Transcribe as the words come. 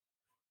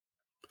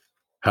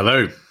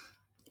Hello,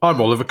 I'm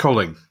Oliver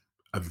Colling,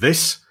 and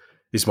this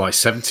is my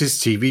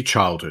 70s TV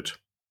childhood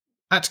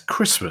at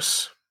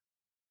Christmas.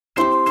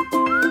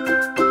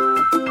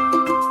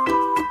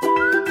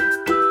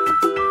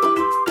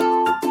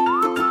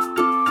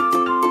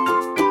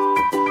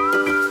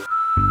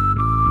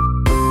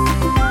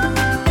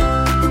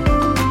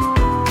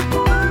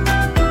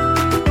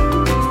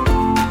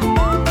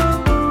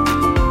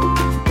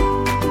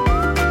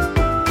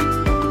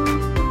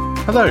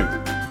 Hello,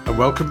 and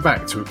welcome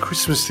back to a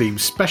Christmas-themed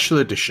special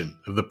edition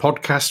of the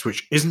podcast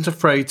which isn't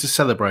afraid to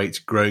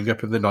celebrate growing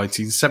up in the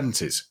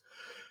 1970s,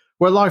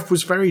 where life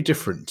was very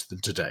different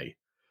than today,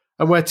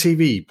 and where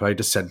TV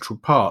played a central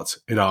part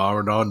in our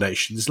and our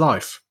nation's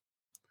life.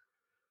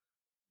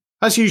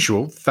 As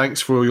usual,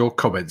 thanks for all your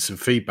comments and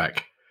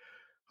feedback.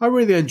 I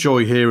really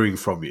enjoy hearing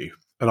from you,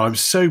 and I'm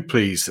so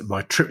pleased that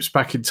my trips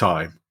back in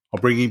time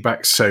are bringing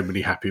back so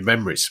many happy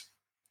memories.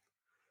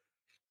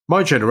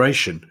 My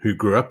generation, who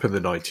grew up in the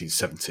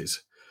 1970s,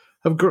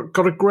 have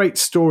got a great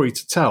story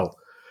to tell,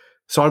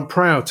 so I'm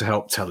proud to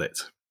help tell it.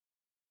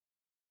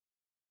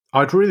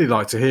 I'd really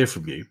like to hear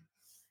from you,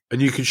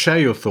 and you can share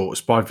your thoughts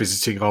by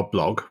visiting our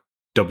blog,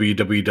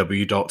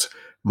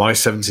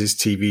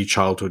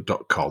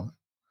 www.my70stvchildhood.com,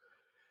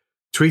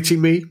 tweeting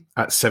me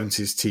at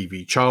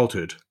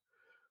 70stvchildhood,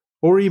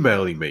 or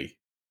emailing me,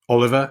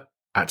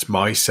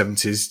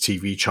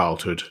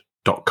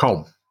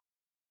 oliver@my70stvchildhood.com.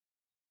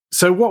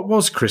 So what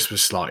was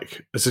Christmas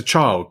like as a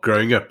child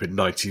growing up in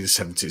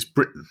 1970s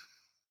Britain?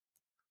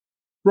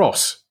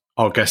 Ross,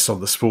 our guest on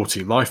the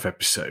Sporting Life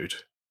episode,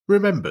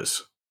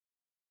 remembers.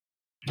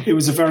 It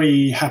was a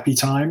very happy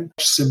time,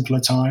 simpler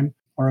time.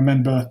 I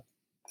remember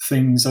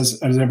things, as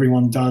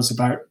everyone does,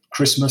 about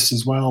Christmas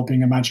as well,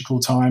 being a magical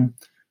time,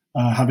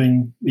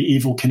 having the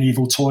Evel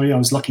Knievel toy. I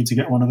was lucky to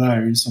get one of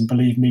those, and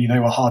believe me, they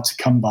were hard to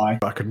come by.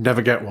 I could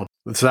never get one.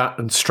 It's that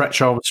and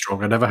Stretch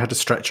Armstrong. I never had a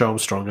Stretch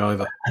Armstrong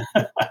either.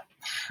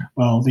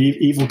 Well, the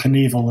Evel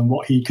Knievel and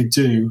what he could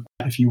do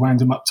if you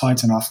wound him up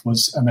tight enough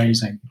was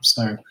amazing.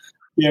 So,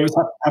 yeah, it was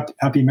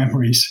happy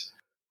memories.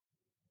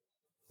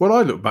 When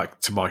I look back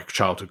to my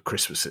childhood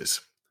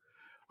Christmases,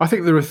 I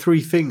think there are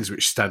three things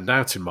which stand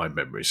out in my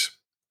memories.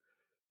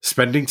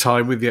 Spending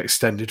time with the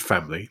extended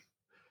family,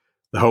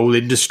 the whole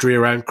industry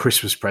around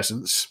Christmas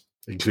presents,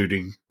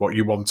 including what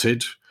you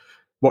wanted,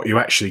 what you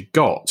actually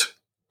got,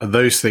 and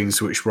those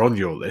things which were on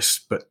your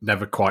list but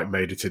never quite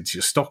made it into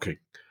your stocking.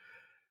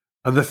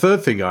 And the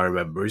third thing I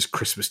remember is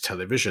Christmas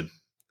television.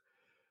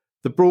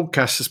 The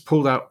broadcasters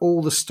pulled out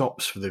all the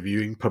stops for the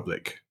viewing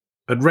public,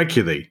 and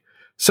regularly,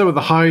 some of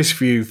the highest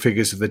viewing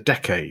figures of the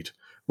decade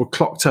were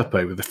clocked up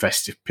over the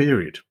festive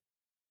period.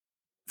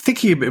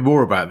 Thinking a bit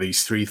more about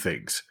these three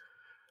things,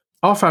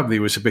 our family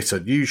was a bit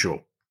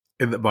unusual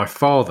in that my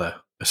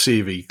father, a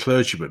C.V.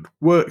 clergyman,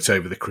 worked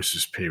over the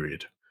Christmas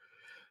period.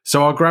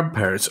 So our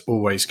grandparents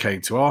always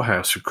came to our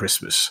house for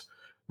Christmas,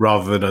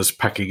 rather than us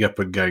packing up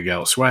and going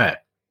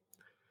elsewhere.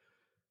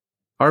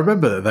 I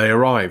remember that they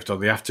arrived on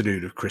the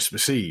afternoon of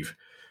Christmas Eve,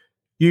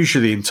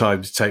 usually in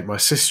time to take my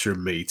sister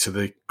and me to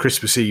the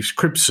Christmas Eve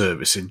crib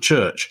service in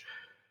church,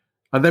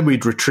 and then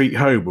we'd retreat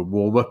home and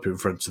warm up in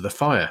front of the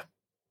fire,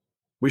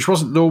 which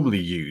wasn't normally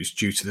used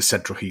due to the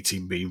central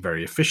heating being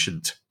very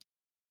efficient.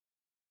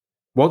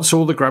 Once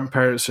all the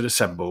grandparents had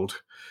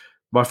assembled,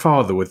 my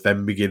father would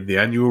then begin the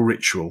annual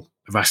ritual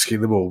of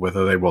asking them all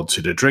whether they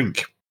wanted a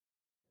drink.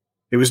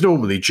 It was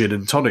normally gin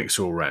and tonics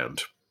all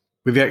round,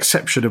 with the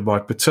exception of my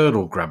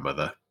paternal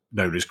grandmother,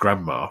 known as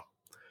Grandma,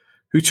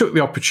 who took the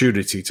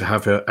opportunity to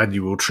have her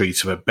annual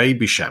treat of a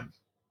Babycham,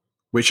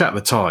 which at the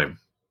time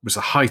was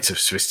the height of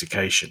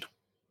sophistication.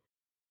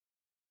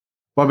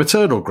 My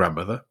maternal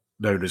grandmother,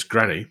 known as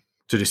Granny,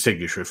 to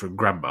distinguish her from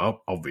Grandma,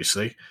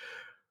 obviously,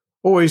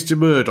 always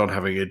demurred on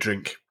having a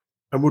drink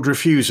and would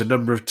refuse a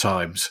number of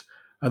times,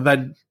 and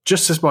then,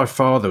 just as my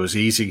father was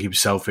easing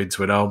himself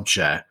into an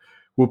armchair,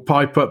 would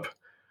pipe up,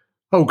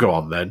 "Oh, go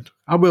on then,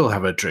 I will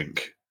have a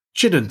drink.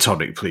 Gin and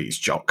tonic, please,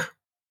 Jock,"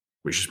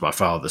 which is my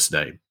father's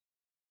name.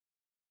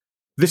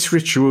 This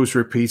ritual was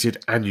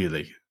repeated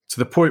annually, to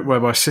the point where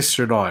my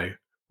sister and I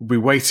would be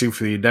waiting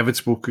for the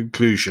inevitable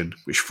conclusion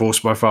which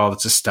forced my father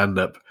to stand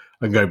up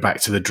and go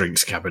back to the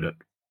drinks cabinet.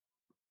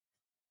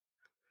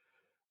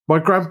 My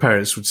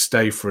grandparents would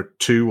stay for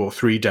 2 or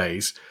 3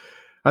 days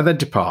and then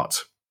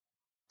depart,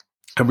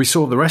 and we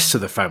saw the rest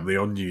of the family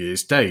on New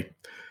Year's Day,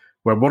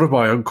 when one of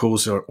my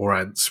uncles or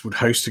aunts would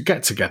host a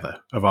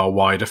get-together of our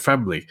wider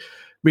family,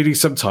 meeting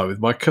some time with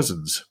my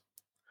cousins.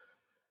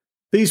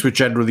 These were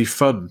generally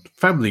fun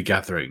family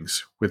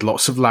gatherings, with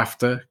lots of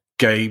laughter,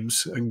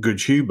 games, and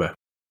good humour,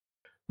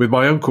 with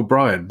my Uncle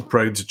Brian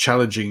prone to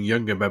challenging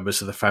younger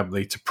members of the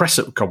family to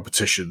press-up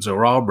competitions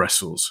or arm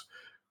wrestles,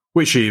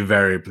 which he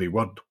invariably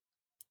won.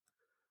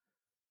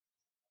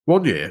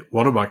 One year,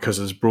 one of my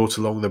cousins brought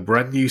along the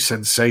brand new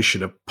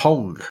sensation of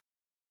Pong,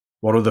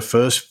 one of the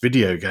first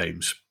video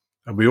games,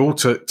 and we all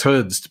took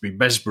turns to be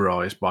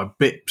mesmerised by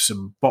bips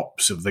and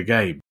bops of the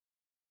game,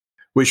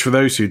 which, for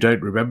those who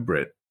don't remember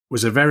it,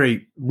 was a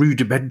very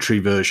rudimentary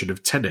version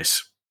of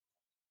tennis.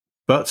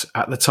 But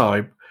at the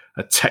time,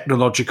 a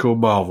technological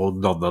marvel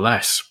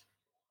nonetheless.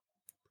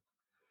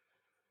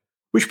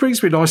 Which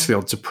brings me nicely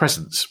on to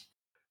presents.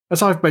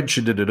 As I've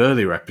mentioned in an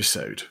earlier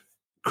episode,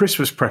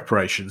 Christmas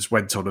preparations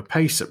went on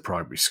apace at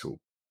primary school,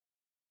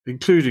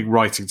 including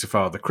writing to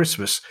Father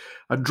Christmas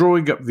and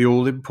drawing up the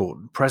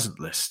all-important present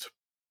list.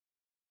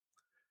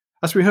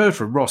 As we heard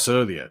from Ross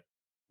earlier,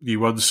 you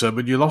won some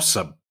and you lost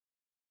some.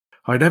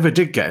 I never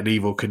did get an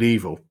Evel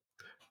Knievel,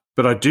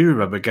 but I do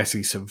remember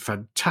getting some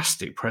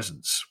fantastic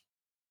presents.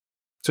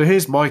 So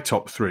here's my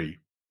top 3.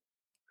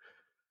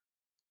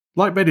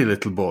 Like many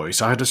little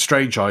boys, I had a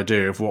strange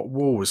idea of what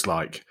war was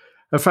like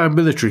and found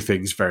military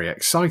things very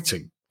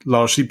exciting,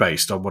 largely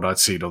based on what I'd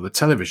seen on the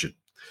television.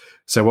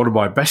 So one of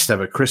my best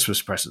ever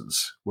Christmas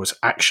presents was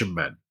Action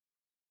Man.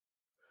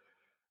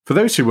 For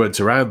those who weren't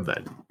around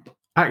then,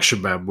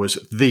 Action Man was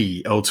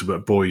the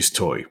ultimate boy's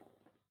toy.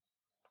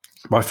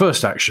 My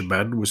first Action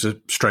Man was a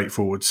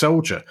straightforward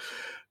soldier,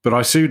 but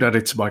I soon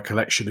added to my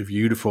collection of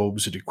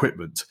uniforms and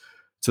equipment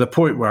to the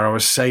point where I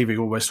was saving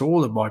almost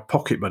all of my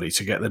pocket money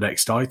to get the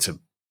next item.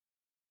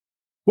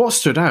 What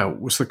stood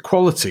out was the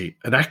quality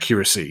and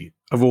accuracy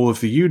of all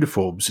of the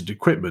uniforms and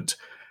equipment.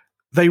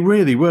 They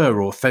really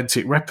were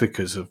authentic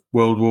replicas of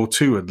World War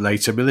II and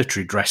later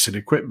military dress and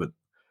equipment,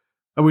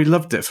 and we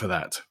loved it for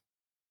that.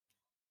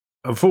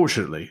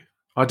 Unfortunately,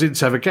 I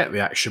didn't ever get the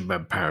Action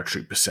Man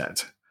paratrooper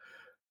set,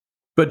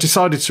 but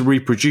decided to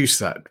reproduce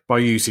that by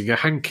using a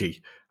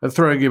hanky and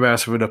throwing him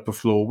out of an upper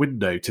floor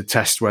window to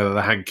test whether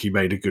the hanky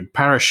made a good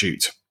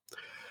parachute.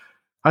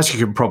 As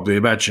you can probably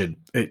imagine,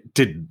 it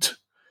didn't,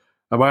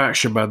 and my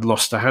Action Man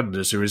lost a hand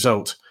as a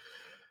result,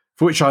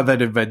 for which I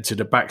then invented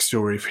a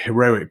backstory of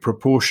heroic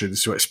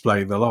proportions to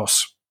explain the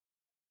loss.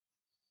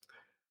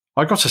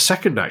 I got a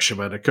second Action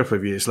Man a couple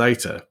of years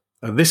later,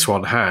 and this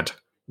one had,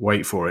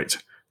 wait for it,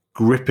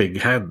 gripping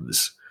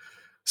hands,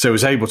 so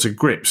was able to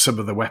grip some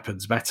of the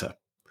weapons better.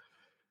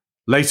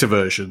 Later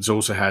versions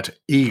also had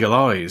eagle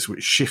eyes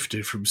which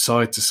shifted from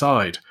side to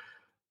side,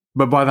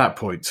 but by that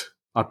point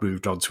I'd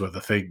moved on to other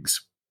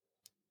things.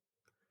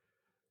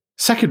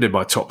 Second in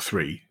my top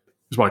 3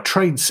 was my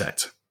train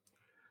set.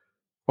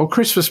 On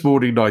Christmas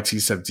morning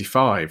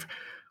 1975,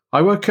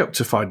 I woke up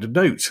to find a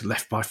note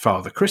left by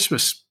Father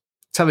Christmas,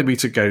 telling me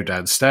to go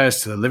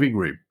downstairs to the living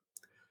room.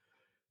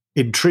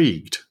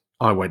 Intrigued,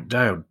 I went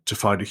down to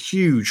find a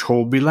huge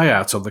Hornby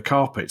layout on the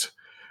carpet,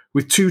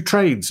 with 2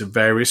 trains and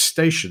various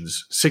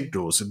stations,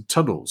 signals and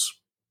tunnels.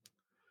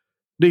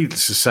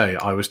 Needless to say,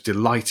 I was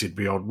delighted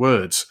beyond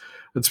words,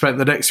 and spent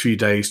the next few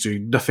days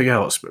doing nothing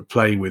else but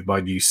playing with my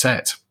new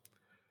set.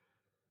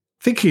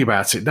 Thinking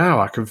about it now,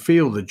 I can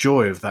feel the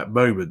joy of that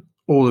moment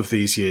all of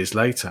these years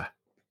later.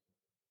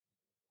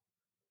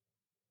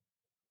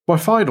 My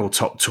final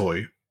top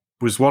toy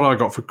was one I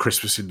got for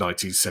Christmas in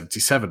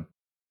 1977.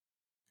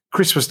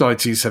 Christmas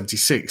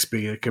 1976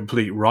 being a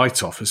complete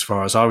write-off as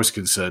far as I was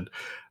concerned,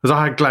 as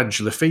I had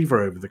glandular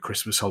fever over the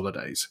Christmas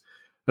holidays,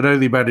 and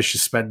only managed to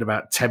spend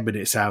about 10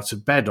 minutes out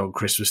of bed on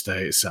Christmas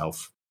Day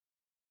itself.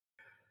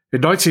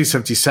 In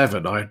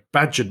 1977, I had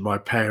badgered my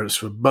parents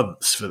for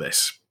months for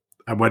this,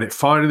 and when it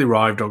finally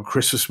arrived on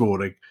Christmas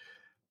morning,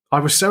 I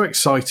was so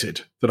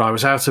excited that I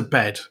was out of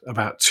bed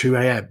about 2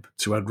 a.m.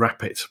 to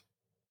unwrap it.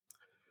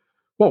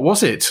 What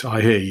was it, I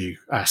hear you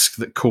ask,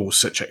 that caused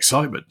such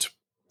excitement?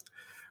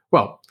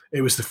 Well,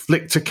 it was the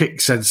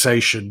flick-to-kick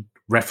sensation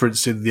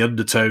referenced in the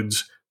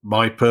undertones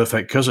My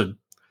Perfect Cousin,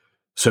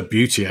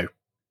 Subbuteo.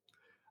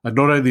 And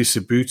not only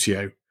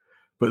Subbuteo,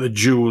 but the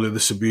jewel in the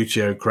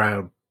Subbuteo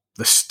crown,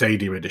 the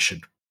Stadium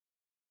Edition,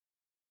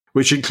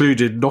 which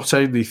included not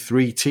only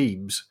 3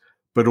 teams,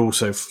 but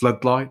also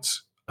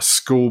floodlights, a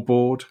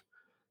scoreboard,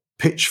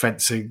 pitch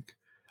fencing,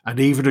 and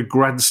even a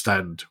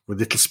grandstand with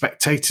little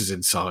spectators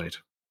inside.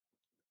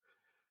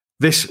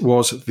 This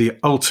was the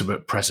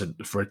ultimate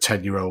present for a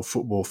 10-year-old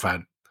football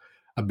fan,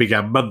 and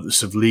began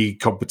months of league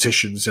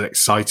competitions and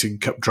exciting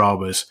cup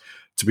dramas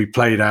to be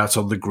played out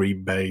on the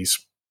green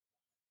bays.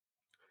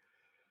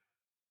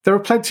 There are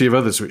plenty of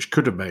others which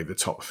could have made the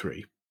top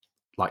 3,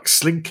 like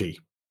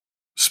Slinky,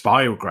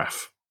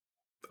 Spirograph,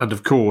 and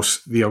of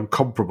course the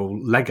incomparable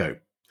Lego,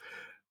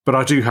 but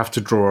I do have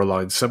to draw a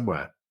line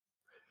somewhere.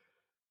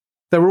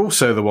 There were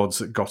also the ones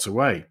that got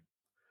away.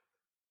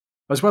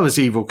 As well as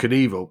Evel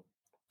Knievel,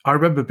 I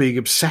remember being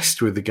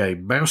obsessed with the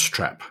game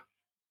Mousetrap,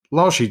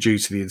 largely due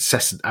to the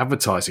incessant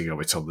advertising of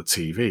it on the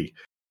TV,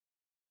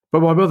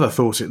 but my mother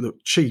thought it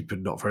looked cheap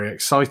and not very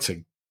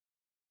exciting.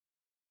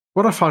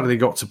 When I finally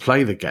got to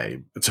play the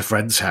game at a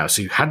friend's house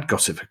who had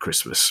got it for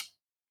Christmas,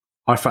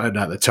 I found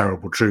out the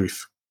terrible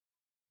truth.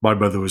 My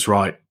mother was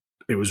right.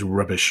 It was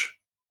rubbish.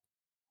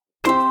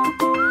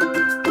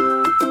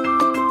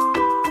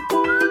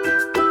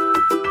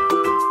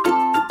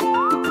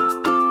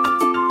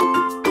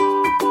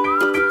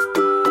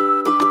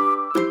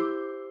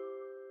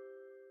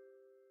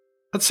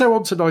 And so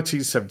on to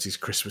 1970s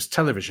Christmas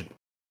television.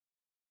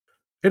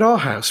 In our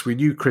house, we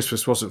knew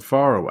Christmas wasn't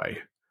far away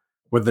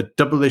when the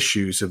double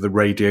issues of the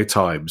Radio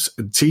Times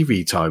and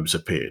TV Times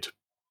appeared.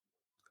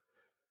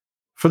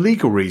 For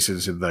legal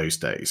reasons in those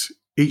days,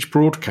 each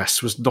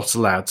broadcast was not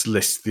allowed to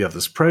list the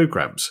other's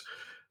programmes,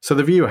 so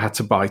the viewer had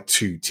to buy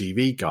 2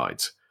 TV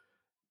guides.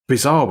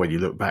 Bizarre when you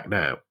look back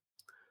now.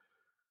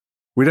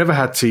 We never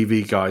had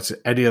TV guides at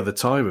any other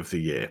time of the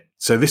year,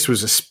 so this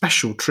was a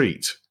special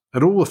treat,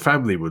 and all the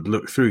family would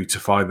look through to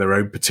find their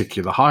own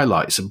particular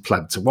highlights and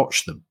plan to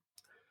watch them.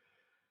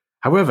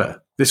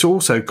 However, this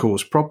also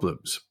caused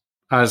problems,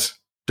 as,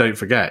 don't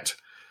forget,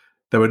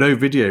 there were no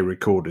video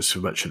recorders for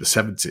much of the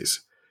 70s,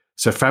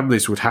 so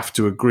families would have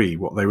to agree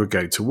what they were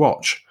going to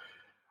watch,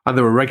 and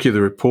there were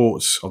regular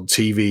reports on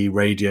TV,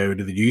 radio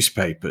and in the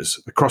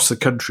newspapers across the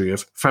country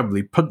of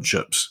family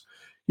punch-ups,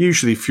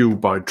 usually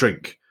fueled by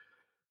drink,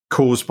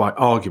 caused by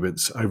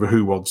arguments over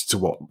who wanted to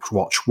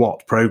watch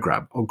what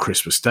programme on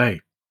Christmas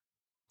Day.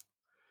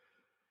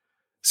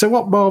 So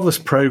what marvellous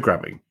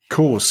programming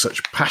caused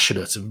such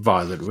passionate and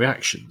violent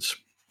reactions?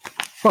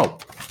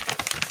 Well,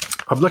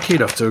 I'm lucky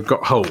enough to have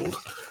got hold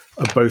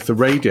of both the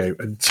Radio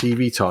and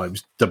TV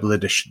Times double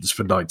editions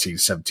for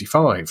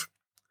 1975.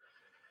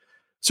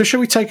 So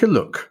shall we take a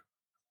look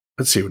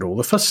and see what all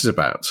the fuss is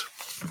about?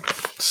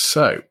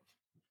 So,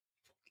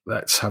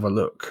 let's have a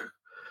look.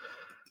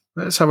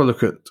 Let's have a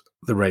look at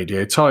the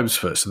Radio Times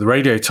first. So the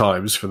Radio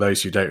Times, for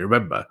those who don't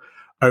remember,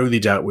 only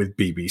dealt with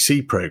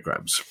BBC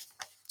programmes.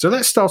 So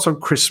let's start on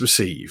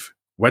Christmas Eve,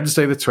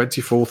 Wednesday the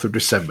 24th of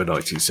December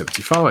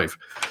 1975.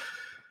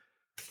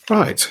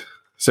 Right,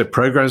 so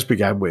programmes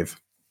began with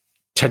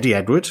Teddy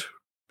Edward,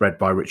 read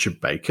by Richard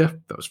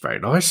Baker. That was very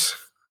nice.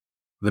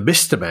 The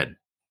Mr. Men.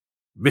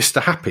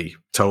 Mr. Happy,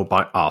 told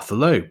by Arthur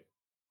Lowe.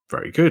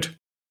 Very good.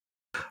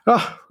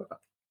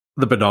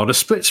 The Banana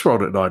Splits were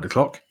on at 9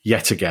 o'clock.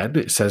 Yet again,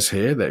 it says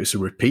here that it was a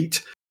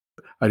repeat.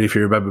 And if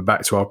you remember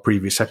back to our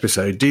previous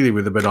episode dealing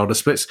with the Banana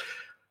Splits,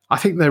 I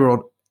think they were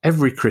on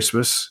every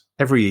Christmas,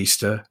 every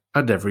Easter,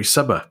 and every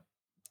summer.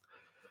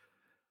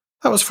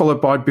 That was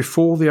followed by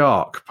Before the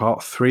Ark,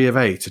 Part 3 of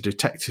 8, a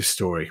detective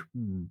story.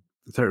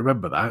 I don't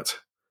remember that.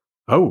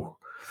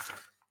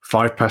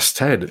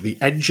 10:05, The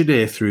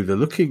Engineer Through the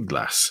Looking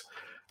Glass.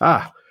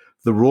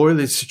 The Royal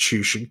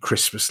Institution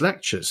Christmas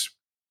Lectures.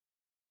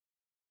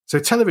 So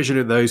television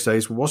in those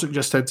days wasn't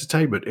just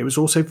entertainment, it was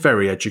also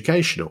very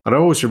educational. And I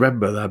always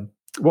remember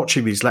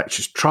watching these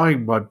lectures,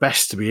 trying my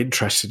best to be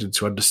interested and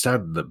to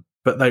understand them.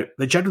 But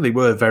they generally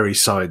were very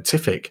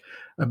scientific,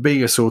 and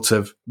being a sort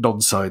of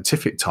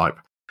non-scientific type,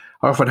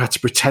 I often had to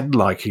pretend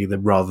liking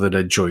them rather than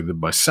enjoying them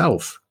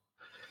myself.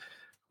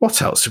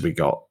 What else have we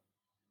got?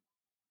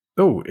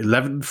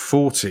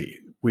 11:40.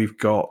 We've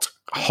got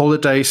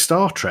Holiday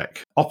Star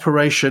Trek,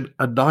 Operation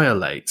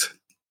Annihilate.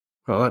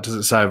 Well, that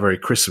doesn't sound very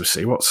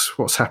Christmassy.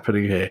 What's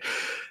happening here?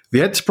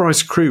 The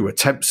Enterprise crew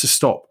attempts to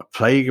stop a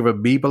plague of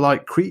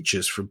amoeba-like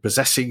creatures from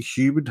possessing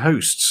human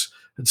hosts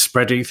and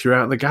spreading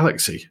throughout the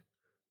galaxy.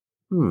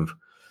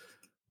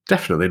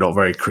 Definitely not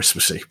very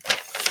Christmassy.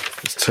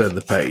 Let's turn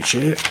the page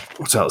here.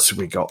 What else have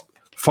we got?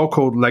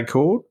 Foghorn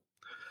Leghorn,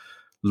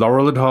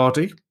 Laurel and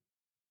Hardy,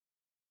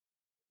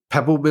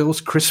 Pebble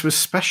Mills Christmas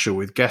Special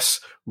with guests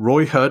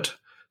Roy Hudd,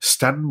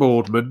 Stan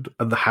Boardman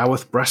and the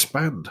Howarth Brass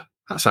Band.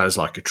 That sounds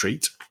like a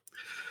treat.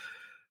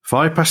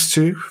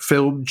 2:05,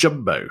 film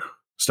Jumbo,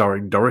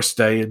 starring Doris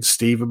Day and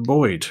Stephen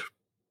Boyd.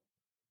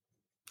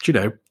 Do you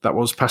know, that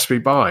one's passed me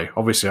by.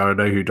 Obviously, I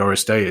know who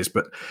Doris Day is,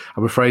 but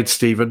I'm afraid,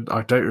 Stephen,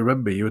 I don't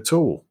remember you at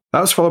all.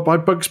 That was followed by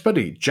Bugs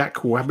Bunny, Jack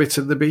Wabbit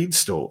and the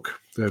Beanstalk.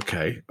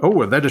 Okay.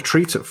 And then a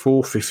treat at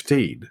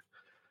 4:15.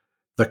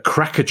 The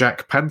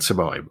Crackerjack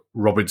Pantomime,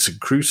 Robinson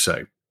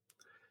Crusoe.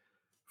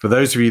 For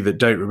those of you that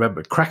don't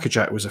remember,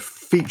 Crackerjack was a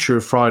feature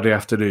of Friday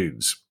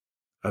afternoons.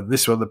 And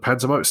this one, the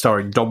pantomime,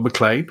 starring Don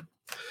McLean,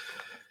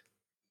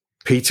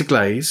 Peter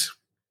Glaze,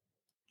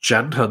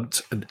 Jan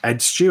Hunt and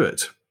Ed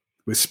Stewart,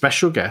 with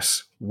special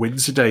guests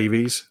Windsor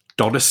Davies,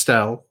 Don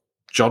Estelle,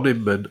 John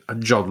Inman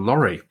and John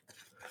Laurie.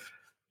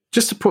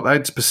 Just to put that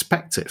into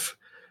perspective,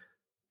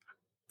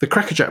 the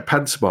Crackerjack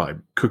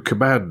Pantomime could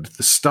command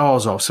the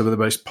stars of some of the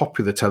most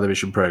popular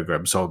television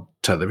programmes on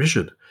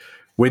television.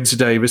 Windsor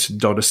Davies and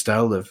Don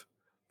Estelle of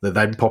the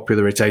then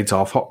popular It Ain't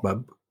Half Hot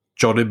Mum,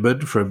 John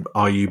Inman from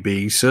Are You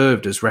Being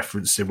Served, as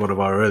referenced in one of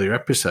our earlier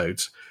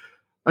episodes,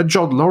 and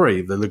John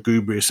Laurie, the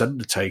lugubrious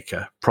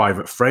undertaker,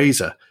 Private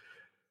Fraser,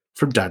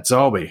 from Dad's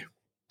Army,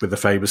 with the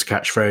famous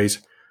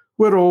catchphrase,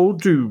 "We're all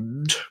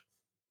doomed."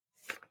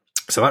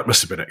 So that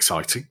must have been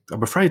exciting.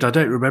 I'm afraid I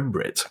don't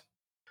remember it.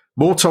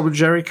 More Tom and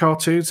Jerry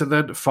cartoons, and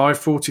then at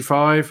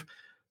 5:45,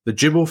 the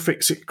Jim'll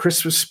Fix It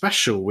Christmas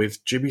Special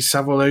with Jimmy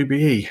Savile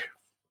OBE.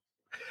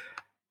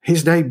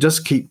 His name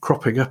does keep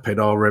cropping up in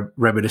our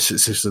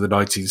reminiscences of the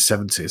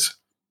 1970s.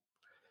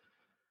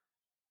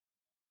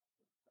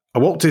 A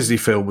Walt Disney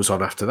film was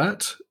on after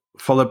that,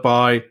 followed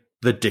by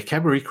The Dick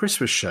Emery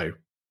Christmas Show,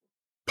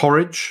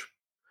 Porridge,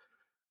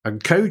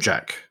 and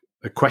Kojak,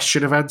 A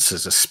Question of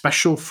Answers, a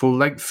special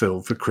full-length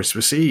film for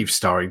Christmas Eve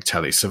starring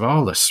Telly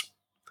Savalas.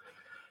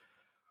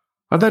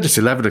 And then at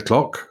 11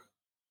 o'clock,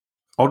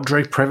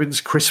 Andre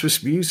Previn's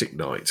Christmas Music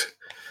Night.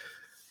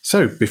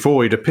 So,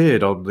 before he'd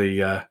appeared on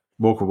the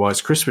Morecambe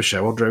Wise Christmas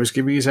Show, Andre was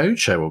giving his own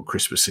show on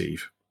Christmas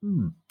Eve.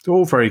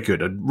 All very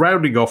good. And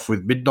rounding off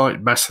with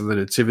Midnight Mass of the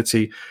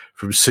Nativity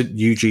from St.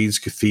 Eugene's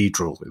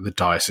Cathedral in the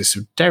Diocese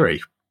of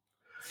Derry.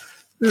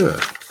 Yeah.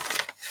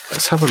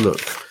 Let's have a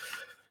look.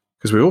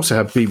 Because we also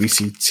have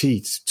BBC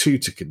Two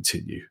to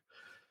continue.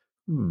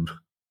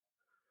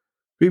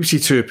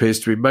 BBC Two appears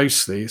to be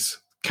mostly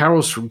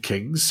Carols from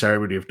Kings,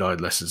 Ceremony of Nine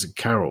Lessons and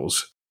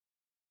Carols.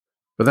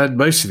 But then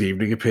most of the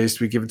evening appears to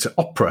be given to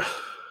opera,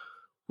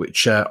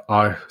 which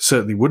I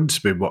certainly wouldn't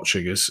have been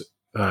watching as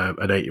an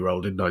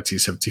 8-year-old in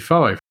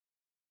 1975.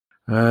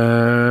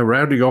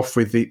 Rounding off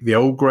with the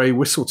Old Grey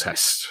Whistle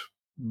Test.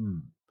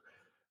 And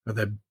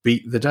then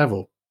Beat the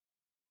Devil.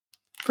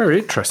 Very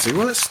interesting.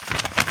 Well,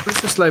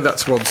 let's just lay that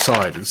to one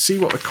side and see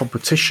what the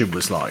competition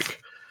was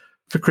like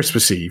for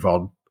Christmas Eve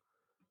on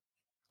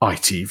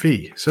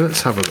ITV. So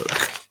let's have a look.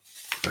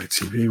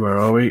 ITV, where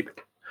are we?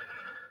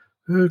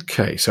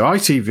 Okay, so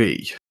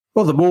ITV.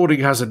 Well, the morning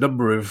has a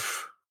number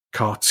of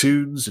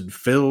cartoons and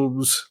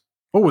films.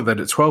 Oh, and then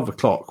at 12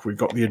 o'clock, we've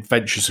got The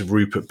Adventures of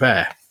Rupert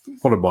Bear,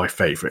 one of my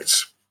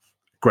favourites.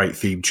 Great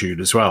theme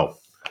tune as well.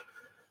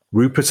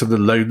 Rupert and the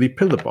Lonely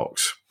Pillar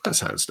Box. That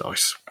sounds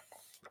nice.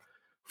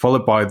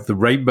 Followed by the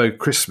Rainbow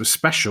Christmas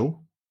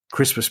Special,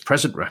 Christmas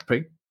Present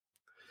Wrapping.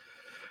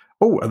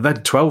 Oh, and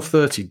then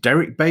 12:30,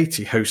 Derek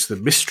Beatty hosts the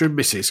Mr. and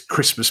Mrs.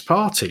 Christmas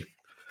Party.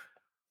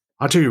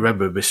 I do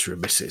remember Mr.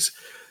 and Mrs.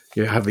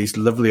 You have these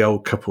lovely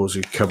old couples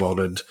who come on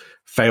and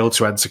fail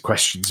to answer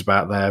questions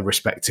about their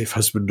respective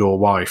husband or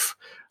wife.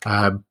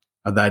 And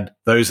then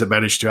those that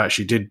managed to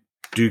actually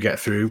do get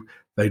through,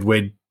 they'd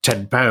win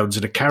 £10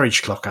 and a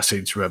carriage clock, I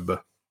seem to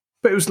remember.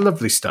 But it was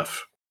lovely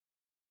stuff.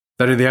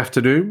 Then in the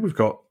afternoon, we've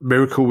got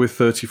Miracle with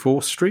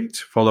 34th Street,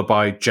 followed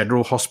by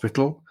General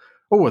Hospital.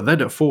 Oh, and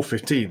then at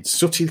 4:15,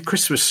 Sooty the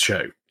Christmas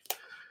Show.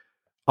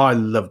 I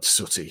loved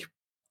Sooty.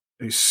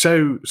 He's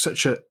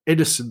such an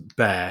innocent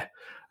bear.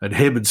 And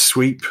him and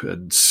Sweep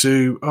and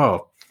Sue.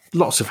 Oh,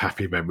 lots of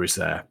happy memories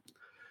there.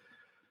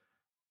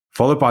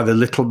 Followed by The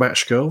Little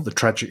Match Girl, The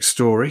Tragic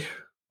Story,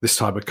 this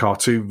time a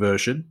cartoon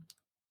version.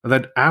 And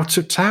then Out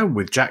of Town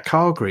with Jack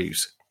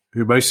Hargreaves,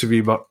 who most of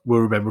you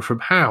will remember from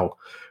How,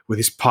 with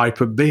his pipe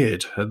and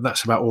beard. And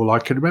that's about all I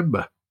can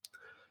remember.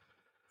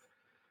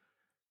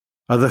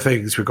 Other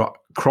things, we've got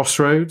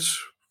Crossroads,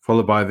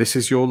 followed by This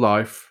Is Your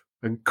Life,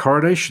 and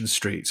Coronation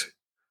Street.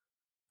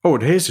 Oh,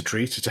 and here's a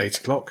treat at 8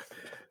 o'clock.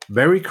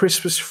 Merry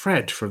Christmas,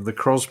 Fred from the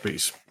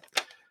Crosbys.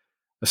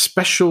 A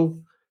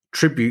special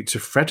tribute to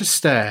Fred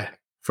Astaire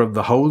from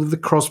the whole of the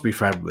Crosby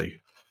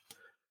family.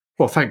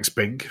 Well, thanks,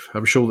 Bing.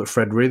 I'm sure that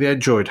Fred really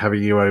enjoyed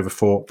having you over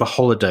for the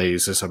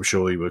holidays, as I'm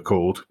sure you were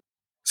called.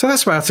 So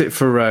that's about it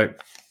for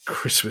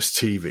Christmas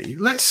TV.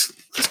 Let's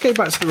go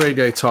back to the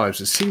Radio Times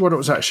and see what it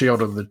was actually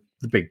on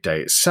the big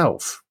day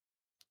itself.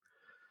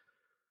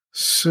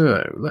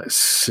 So, let's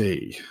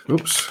see.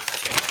 Oops.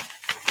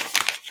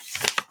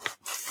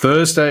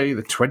 Thursday,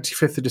 the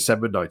 25th of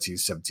December,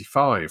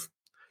 1975.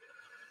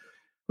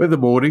 In the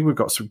morning, we've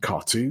got some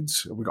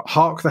cartoons. And we've got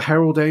Hark the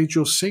Herald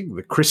Angels Sing,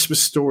 the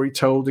Christmas story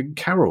told in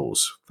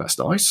carols. That's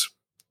nice.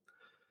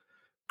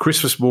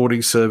 Christmas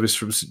morning service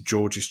from St.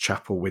 George's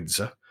Chapel,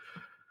 Windsor.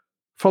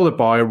 Followed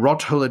by a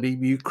Rod Hull and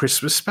Emu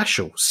Christmas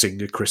special,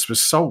 Sing a Christmas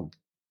Song.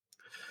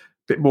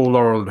 Bit more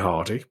Laurel and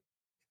Hardy.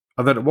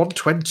 And then at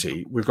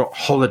 1:20, we've got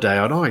Holiday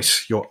on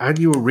Ice, your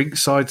annual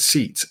ringside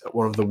seat at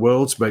one of the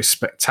world's most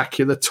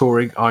spectacular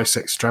touring ice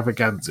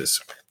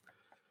extravaganzas.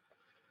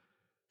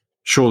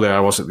 Surely I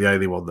wasn't the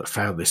only one that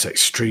found this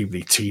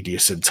extremely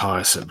tedious and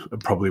tiresome,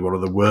 and probably one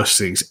of the worst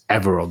things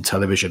ever on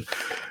television.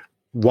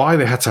 Why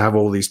they had to have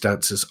all these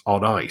dancers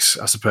on ice,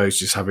 as opposed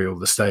to just having on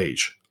the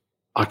stage,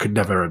 I could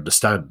never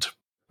understand.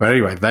 But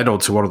anyway, then on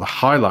to one of the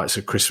highlights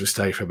of Christmas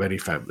Day for many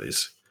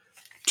families.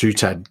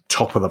 2:10,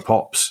 Top of the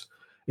Pops,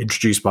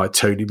 introduced by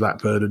Tony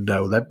Blackburn and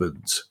Noel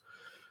Edmonds.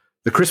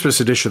 The Christmas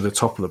edition of the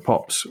Top of the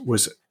Pops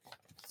was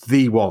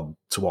the one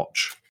to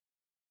watch.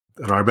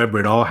 And I remember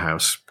in our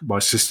house, my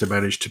sister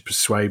managed to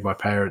persuade my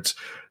parents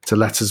to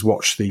let us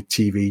watch the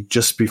TV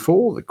just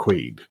before the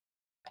Queen,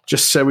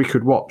 just so we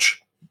could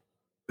watch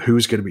who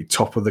was going to be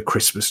top of the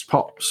Christmas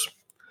Pops.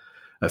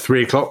 At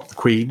 3 o'clock, the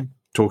Queen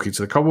talking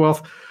to the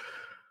Commonwealth,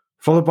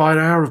 followed by an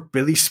hour of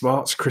Billy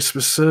Smart's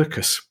Christmas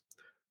Circus.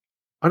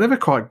 I never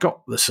quite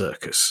got the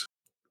circus,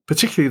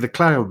 particularly the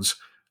clowns.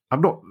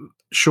 I'm not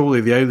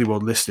surely the only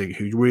one listening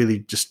who really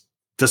just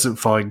doesn't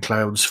find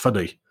clowns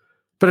funny.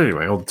 But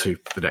anyway, on to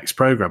the next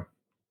programme.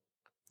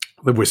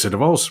 The Wizard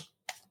of Oz.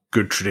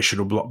 Good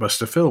traditional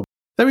blockbuster film.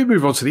 Then we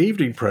move on to the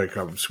evening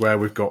programmes, where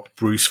we've got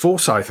Bruce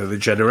Forsyth and the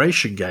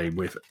Generation Game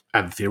with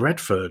Anthea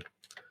Redfern.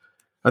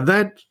 And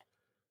then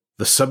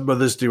the Some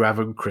Mothers Do Have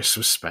 'Em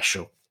Christmas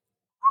Special.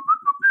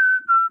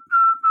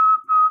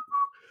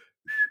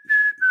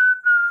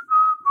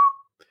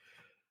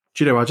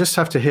 Do you know, I just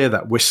have to hear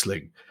that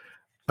whistling,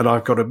 and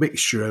I've got a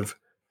mixture of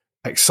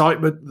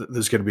excitement that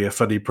there's going to be a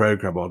funny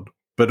programme on,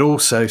 but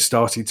also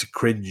starting to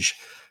cringe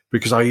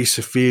because I used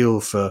to feel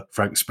for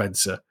Frank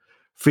Spencer,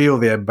 feel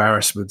the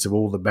embarrassment of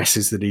all the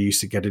messes that he used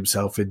to get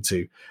himself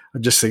into,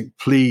 and just think,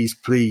 please,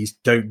 please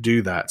don't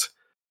do that.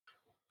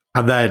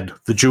 And then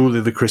the jewel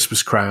in the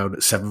Christmas crown at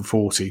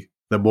 7:40,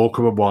 the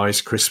Morecambe and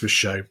Wise Christmas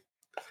show.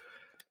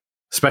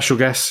 Special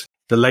guests,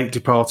 the late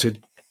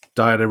departed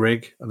Diana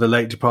Rigg and the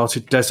late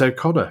departed Des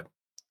O'Connor,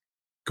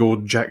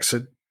 Gordon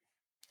Jackson,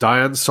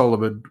 Diane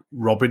Solomon,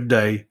 Robin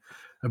Day,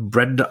 and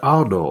Brenda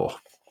Arnor.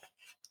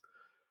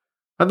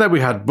 And then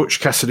we had Butch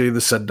Cassidy and the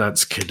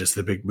Sundance Kid as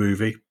the big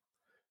movie,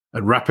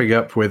 and wrapping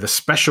up with a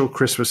special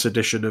Christmas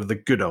edition of The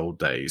Good Old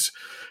Days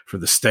from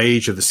the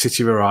stage of the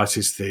City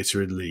Varieties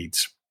Theatre in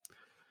Leeds.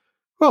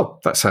 Well,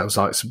 that sounds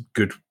like some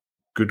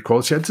good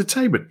quality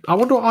entertainment. I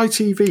wonder what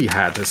ITV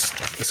had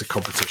as a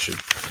competition.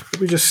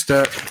 Let me just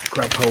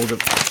grab hold of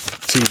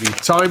TV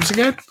Times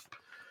again.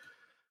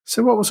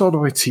 So what was on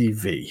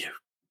ITV?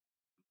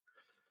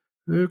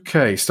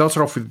 Okay,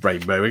 started off with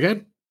Rainbow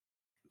again.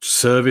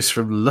 Service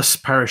from Luss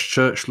Parish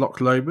Church, Loch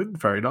Lomond,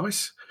 very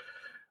nice.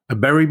 A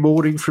Merry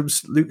Morning from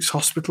St Luke's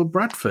Hospital,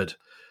 Bradford.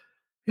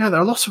 Yeah, there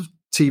are lots of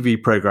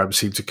TV programmes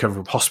seem to come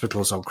from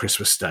hospitals on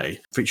Christmas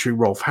Day, featuring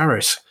Rolf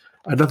Harris,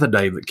 another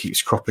name that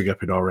keeps cropping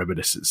up in our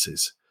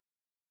reminiscences.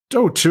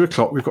 2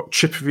 o'clock, we've got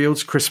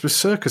Chipperfield's Christmas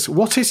Circus.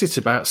 What is it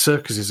about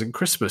circuses and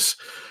Christmas?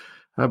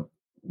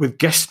 With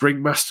guest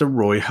ringmaster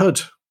Roy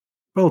Hudd.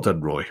 Well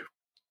done, Roy.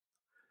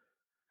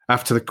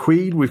 After the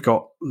Queen, we've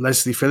got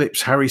Leslie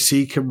Phillips, Harry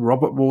Seacombe,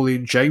 Robert Morley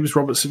and James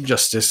Robertson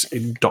Justice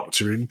in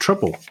Doctor in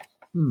Trouble.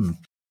 And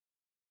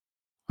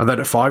then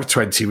at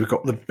 5:20, we've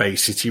got the Bay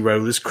City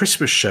Rollers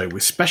Christmas show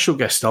with special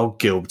guest star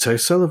Gilbert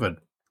O'Sullivan.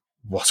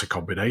 What a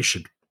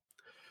combination.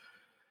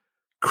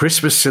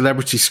 Christmas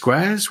Celebrity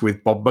Squares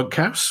with Bob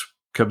Monkhouse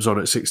comes on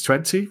at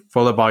 6:20,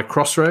 followed by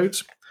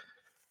Crossroads,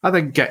 and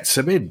then Gets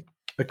 'Em In,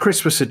 a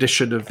Christmas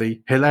edition of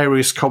the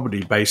hilarious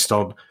comedy based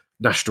on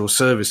national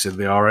service in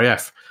the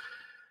RAF,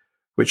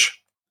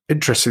 which,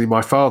 interestingly,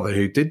 my father,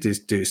 who did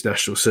do his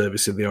national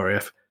service in the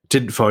RAF,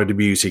 didn't find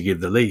amusing in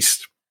the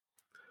least.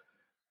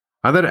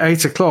 And then at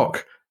 8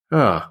 o'clock,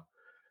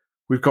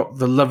 we've got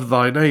the Love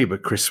Thy Neighbour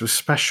Christmas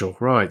special.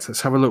 Right,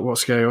 let's have a look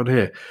what's going on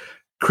here.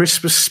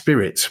 Christmas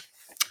Spirit.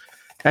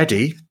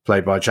 Eddie,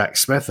 played by Jack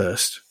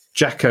Smethurst,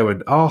 Jacko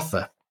and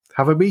Arthur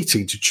have a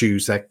meeting to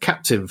choose their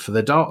captain for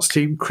the darts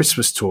team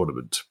Christmas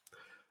tournament.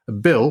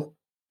 And Bill,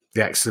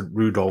 the excellent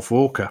Rudolph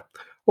Walker,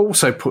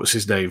 also puts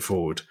his name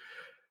forward.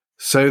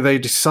 So they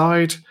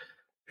decide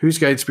who's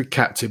going to be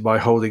captain by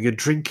holding a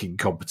drinking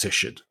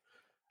competition,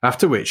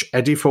 after which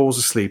Eddie falls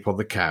asleep on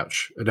the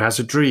couch and has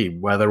a dream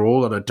where they're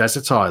all on a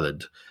desert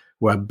island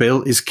where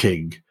Bill is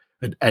king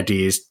and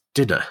Eddie is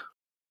dinner.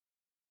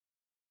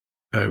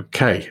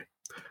 Okay.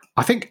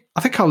 I think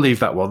I'll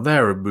leave that one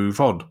there and move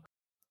on.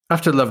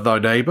 After Love Thy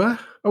Neighbour,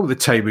 The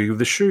Taming of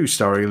the Shrew,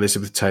 starring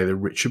Elizabeth Taylor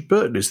and Richard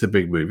Burton, is the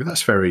big movie.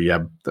 That's very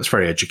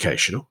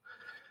educational.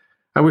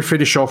 And we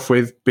finish off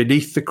with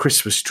Beneath the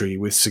Christmas Tree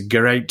with Sir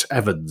Geraint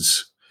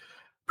Evans.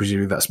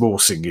 Presuming that's more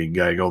singing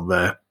going on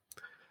there.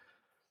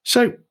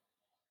 So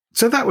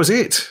that was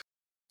it.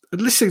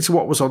 And listening to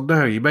what was on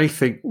now, you may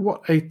think,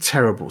 what a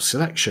terrible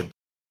selection.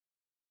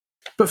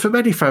 But for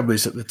many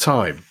families at the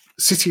time,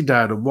 sitting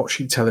down and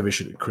watching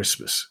television at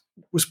Christmas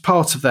was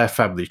part of their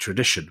family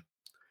tradition.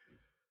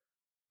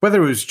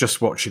 Whether it was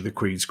just watching the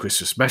Queen's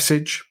Christmas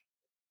Message,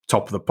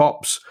 Top of the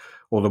Pops,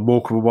 or the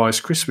Morecambe and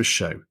Wise Christmas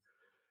show,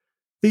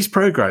 these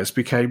programmes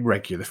became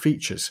regular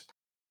features.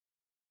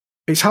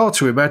 It's hard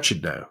to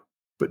imagine now,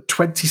 but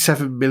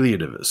 27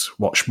 million of us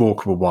watched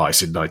Morecambe and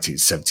Wise in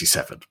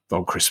 1977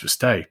 on Christmas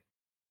Day.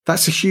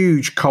 That's a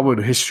huge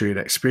common history and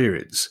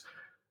experience,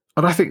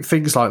 and I think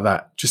things like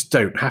that just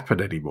don't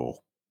happen anymore.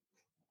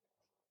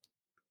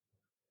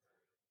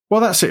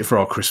 Well, that's it for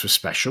our Christmas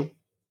special,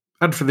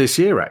 and for this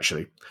year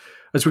actually,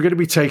 as we're going to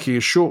be taking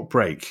a short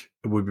break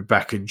and we'll be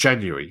back in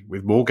January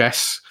with more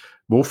guests,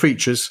 more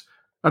features,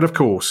 and of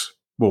course,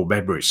 more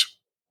memories.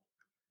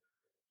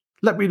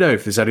 Let me know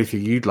if there's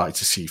anything you'd like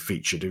to see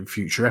featured in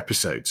future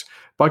episodes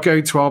by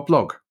going to our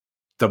blog,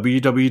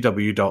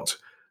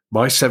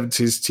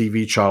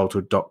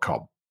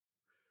 www.my70stvchildhood.com.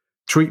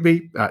 Tweet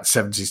me at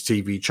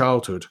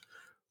 70stvchildhood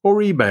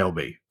or email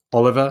me,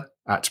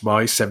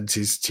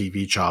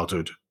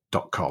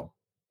 oliver@my70stvchildhood.com.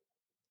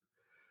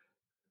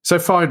 So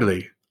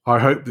finally, I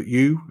hope that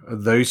you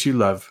and those you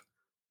love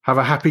have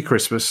a happy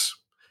Christmas,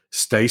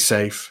 stay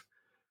safe,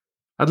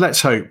 and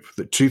let's hope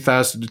that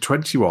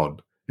 2021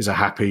 is a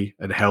happy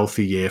and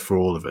healthy year for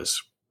all of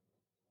us.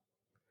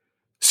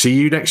 See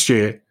you next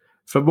year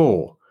for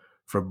more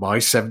from My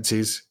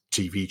 70s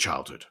TV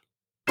Childhood.